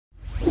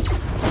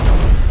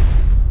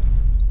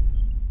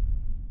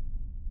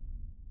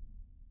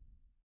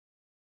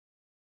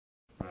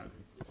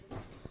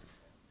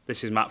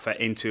This is Matt for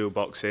Into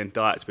Boxing.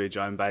 Delighted to be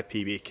joined by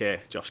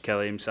PBK, Josh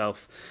Kelly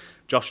himself.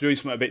 Josh, we're doing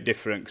something a bit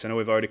different because I know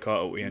we've already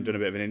caught up with you and done a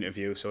bit of an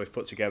interview, so we've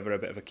put together a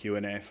bit of a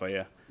Q&A for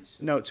you.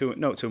 Not too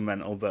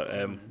mental, but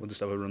we'll just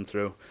have a run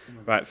through.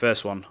 Right,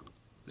 first one.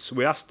 So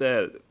we asked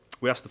the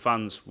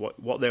fans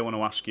what they want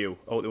to ask you,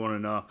 what they want to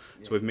know.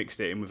 So we've mixed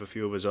it in with a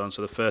few of us on.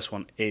 So the first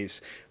one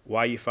is,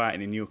 why are you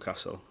fighting in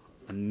Newcastle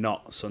and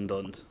not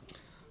Sunderland?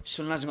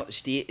 Sunderland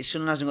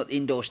hasn't got the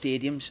indoor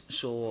stadiums,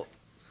 so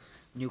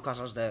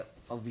Newcastle's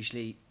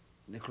obviously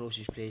the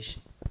closest place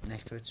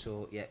next to it.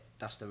 So yeah,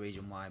 that's the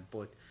reason why.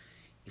 But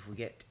if we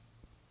get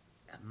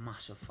a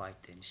massive fight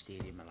in the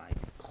stadium, I'm like,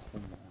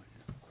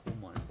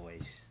 come on,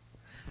 boys,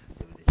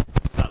 do this.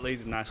 That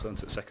leads nicely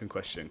into the second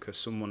question, because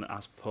someone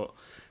has put,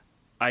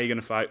 are you going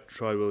to fight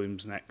Troy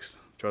Williamson next?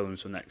 Are you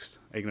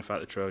going to fight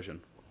the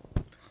Trojan?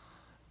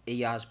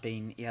 He has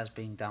been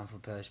down for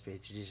purse bid.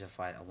 It is a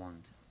fight I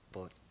want,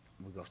 but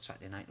we got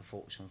Saturday night to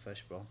focus on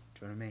first, bro.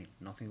 Do you know what I mean?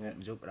 Nothing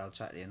opens up without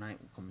Saturday night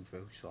coming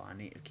through, so I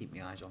need to keep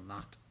my eyes on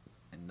that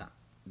and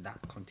that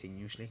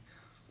continuously.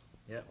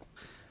 Yeah.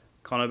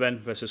 Conor Benn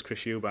versus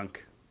Chris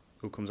Eubank.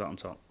 Who comes out on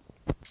top?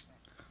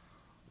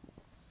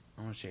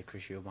 I want to say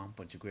Chris Eubank,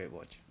 but it's a great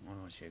watch. I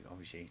want to say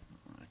obviously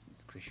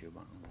Chris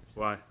Eubank.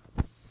 Why?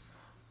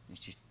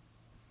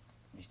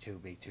 He's too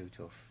big, too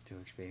tough, too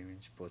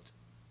experienced, but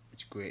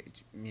it's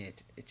great.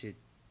 It's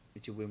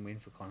a win-win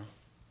for Conor.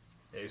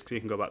 It is, because he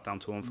can go back down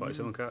to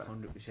 147, can't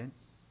 100%.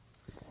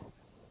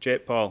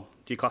 Jake Paul,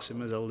 do you class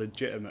him as a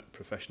legitimate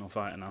professional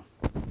fighter now?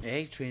 Yeah,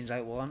 he trains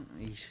like one.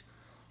 He's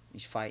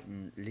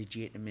fighting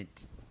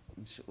legitimate.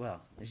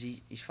 Well,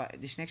 he's fighting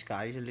this next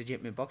guy. He's a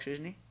legitimate boxer,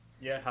 isn't he?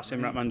 Yeah,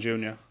 Hassim Rahman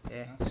Jr.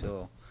 Yeah.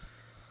 So,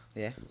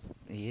 yeah,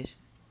 he is.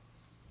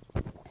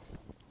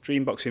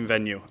 Dream boxing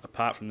venue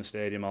apart from the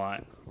stadium, I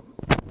like.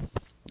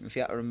 If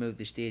you had to remove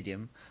the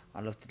stadium,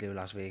 I'd love to do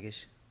Las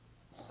Vegas.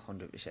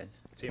 100%.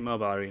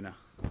 T-Mobile Arena.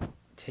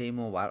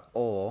 T-Mobile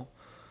or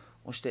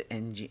what's the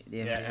MGM?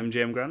 Yeah,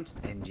 MGM Grand.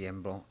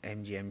 MGM, bro.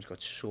 MGM's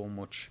got so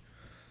much.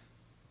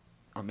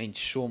 I mean,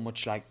 so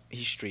much like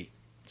history.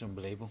 It's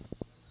unbelievable.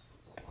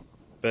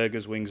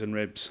 Burgers, wings, and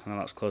ribs. I know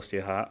that's close to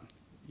your heart.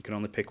 You can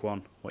only pick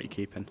one. What are you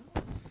keeping?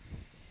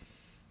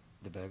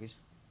 The burgers.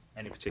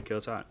 Any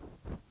particular type?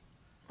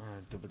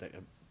 Double decker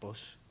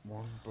bus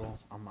one, bro.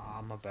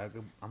 I'm a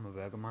burger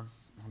man.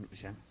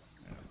 100%. Yeah,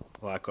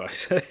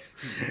 likewise.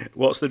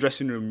 What's the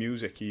dressing room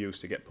music you use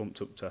to get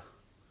pumped up to?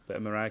 Bit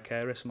of Mariah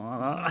Carey, something like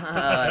that?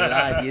 Oh,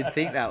 lad, you'd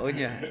think that,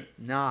 wouldn't you?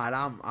 Nah,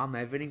 I'm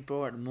everything,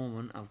 bro. At the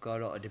moment, I've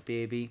got a lot of the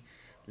baby,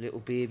 little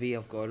baby.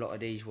 I've got a lot of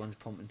these ones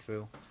pumping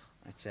through.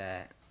 It's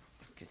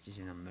gets us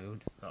in a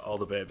mood. All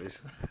the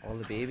babies. All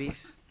the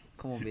babies.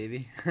 Come on,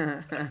 baby.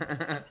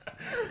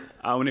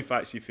 How many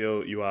fights do you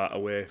feel you are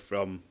away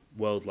from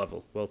world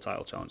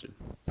title challenging?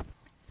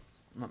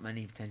 Not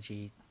many,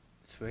 potentially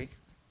 3,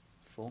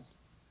 4,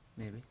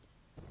 maybe.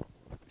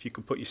 If you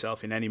could put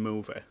yourself in any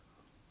movie,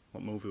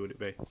 what movie would it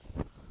be?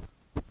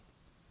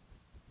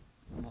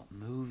 What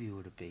movie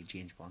would it be?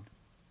 James Bond.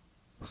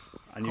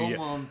 Come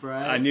on,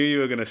 Brad. I knew you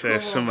were going to say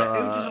something like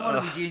that. Who doesn't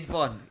want to be James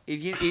Bond?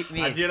 If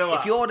you know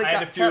what? If you're the I guy,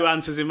 had a few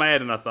answers in my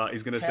head and I thought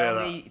he's going to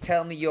say that.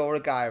 Tell me you're a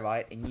guy,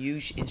 right?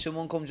 And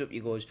someone comes up,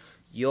 you goes,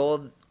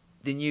 you're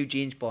the new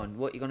James Bond.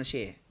 What are you going to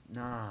say?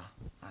 Nah,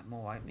 I'm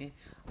alright, mate.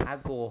 I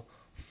go,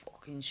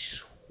 fucking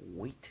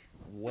sweet.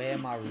 Where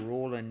am I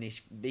rolling this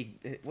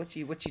big... What's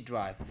he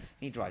drive?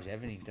 He drives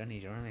everything, doesn't he?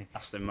 Do you know what I mean?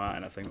 Aston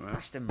Martin, I think, man.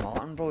 Aston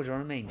Martin, bro, do you know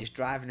what I mean? Just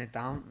driving it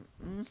down.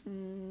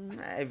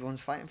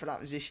 Everyone's fighting for that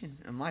position.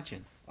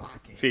 Imagine.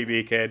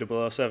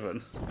 PBK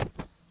 007.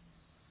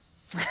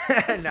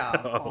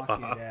 No,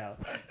 fucking hell.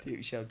 Do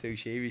yourself too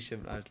serious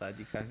sometimes, lad.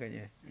 You can't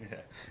you?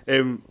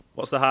 Yeah.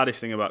 What's the hardest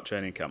thing about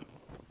training camp?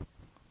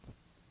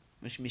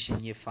 Just missing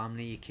your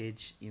family, your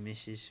kids, your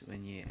missus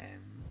when you...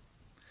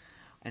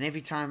 And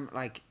every time,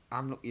 like,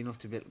 I'm lucky enough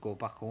to be able to go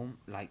back home,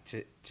 like,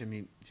 to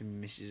my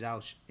missus'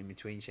 house in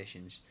between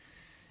sessions,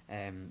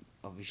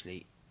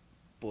 obviously,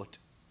 but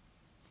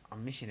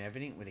I'm missing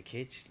everything with the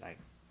kids. Like,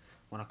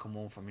 when I come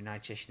home from my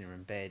night session, they're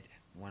in bed.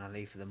 When I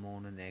leave for the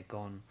morning, they're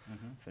gone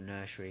for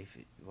nursery, for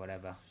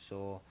whatever.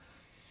 So,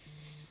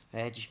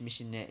 just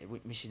missing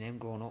them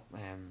growing up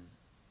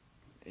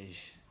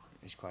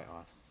is quite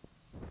hard.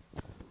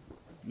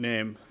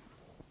 Name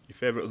your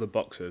favourite other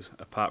boxers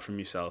apart from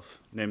yourself.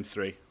 Name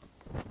 3.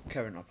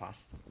 Current or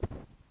past?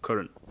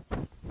 Current.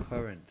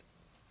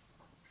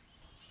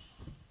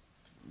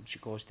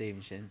 Shakur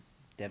Stevenson,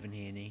 Devin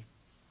Haney.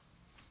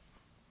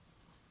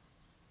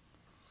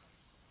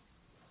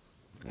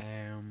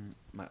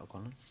 Michael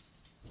Conlon.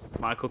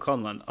 Michael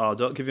Conlon. Oh,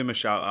 don't give him a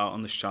shout out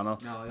on this channel.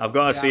 No, I've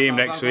got to see him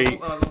next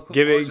week.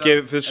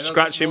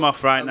 Scratch him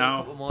off right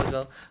now.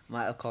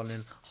 Michael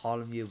Conlon,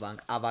 Harlem Eubank,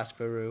 Abbas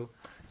Baru.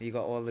 You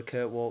got all the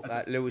Kurt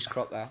Walker, Lewis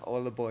Crocker,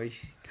 all the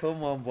boys.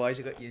 Come on, boys,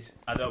 I got you.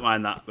 I don't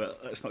mind that, but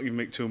let's not even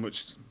make too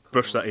much,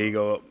 brush that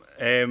ego up.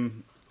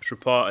 It's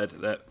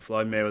reported that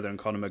Floyd Mayweather and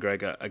Conor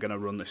McGregor are going to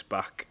run this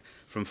back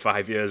from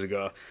 5 years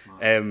ago.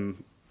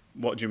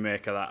 What do you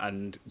make of that?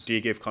 And do you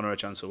give Conor a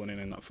chance of winning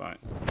in that fight?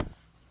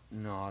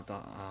 No, I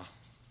don't.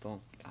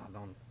 I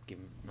don't give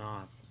him,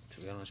 no,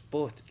 to be honest.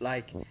 But,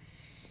 like,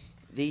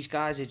 these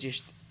guys are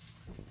just...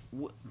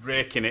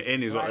 Raking it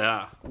in is what they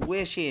are.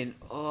 We're saying,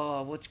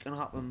 oh, what's going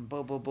to happen,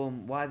 boom, boom,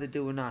 boom, why are they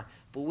doing that?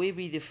 But we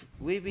be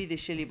the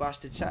silly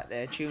bastards sat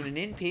there tuning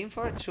in, paying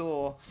for it,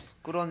 so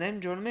good on them,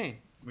 do you know what I mean?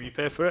 Will you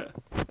pay for it?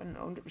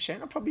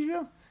 100%, I probably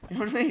will. You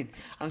know what I mean?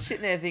 I'm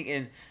sitting there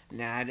thinking,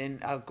 nah, then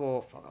I'll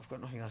go, fuck, I've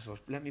got nothing else to watch.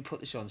 Let me put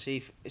this on, see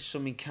if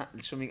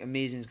something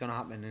amazing is going to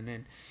happen, and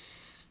then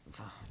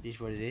it is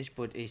what it is,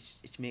 but it's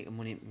making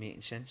money,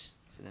 making sense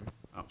for them.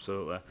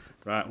 Absolutely.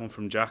 Right, one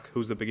from Jack.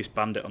 Who's the biggest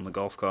bandit on the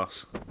golf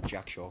course?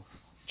 Jack Shaw.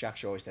 Jack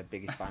Shaw is the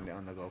biggest bandit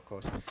on the golf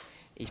course.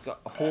 He's got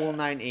a whole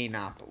 19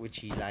 app, which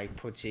he like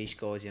puts his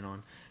scores in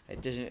on. I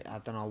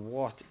don't know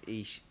what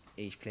he's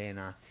playing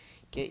at.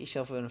 Get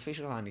yourself an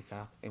official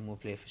handicap and we'll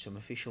play for some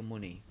official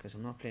money, because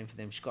I'm not playing for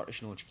them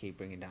Scottish notes you keep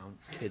bringing down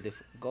to the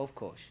golf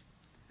course.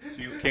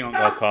 So you're king on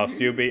golf course.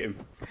 Do you beat him?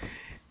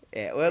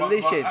 Yeah, well,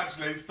 listen.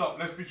 Actually, stop.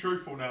 Let's be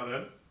truthful now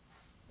then.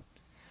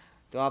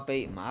 Do I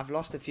beat him? I've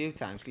lost a few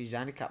times because his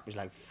handicap was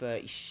like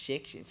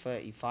 36 and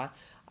 35.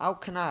 How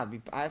can I be?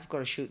 I've got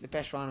to shoot the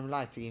best round of my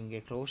life to even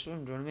get close to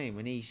him. Do you know what I mean?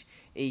 When he's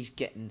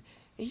getting...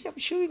 I'm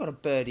sure he got a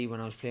birdie when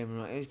I was playing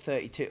him. It was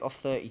 32, off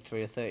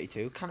 33 or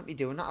 32. Can't be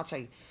doing that. I'd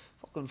say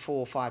fucking 4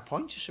 or 5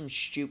 points or some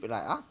stupid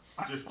like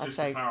that. Just to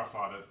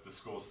clarify, the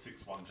score's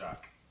 6-1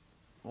 Jack.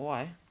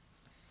 Why?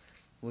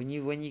 When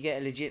you get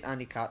a legit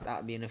handicap,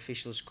 that'd be an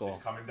official score.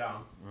 It's coming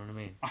down. You know what I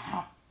mean?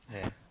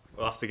 Yeah.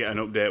 We'll have to get an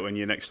update when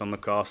you're next on the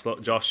course.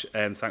 Look, Josh,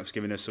 thanks for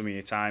giving us some of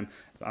your time,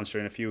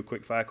 answering a few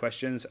quick fire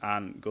questions,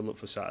 and good luck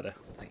for Saturday.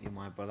 Thank you,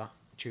 my brother.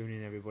 Tune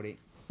in, everybody.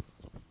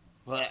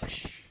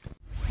 Whoosh.